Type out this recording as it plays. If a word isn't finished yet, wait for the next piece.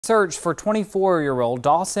Search for 24-year-old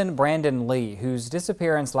Dawson Brandon Lee, whose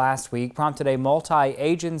disappearance last week prompted a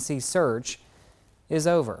multi-agency search, is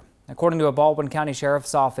over. According to a Baldwin County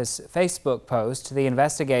Sheriff's Office Facebook post, the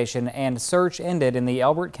investigation and search ended in the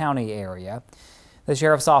Elbert-County area. The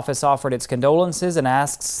Sheriff's Office offered its condolences and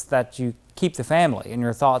asks that you keep the family in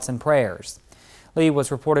your thoughts and prayers. Lee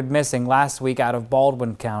was reported missing last week out of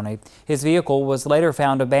Baldwin County. His vehicle was later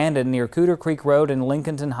found abandoned near Cooter Creek Road and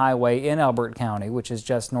Lincolnton Highway in Elbert County, which is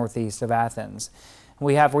just northeast of Athens.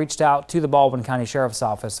 We have reached out to the Baldwin County Sheriff's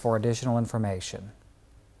Office for additional information.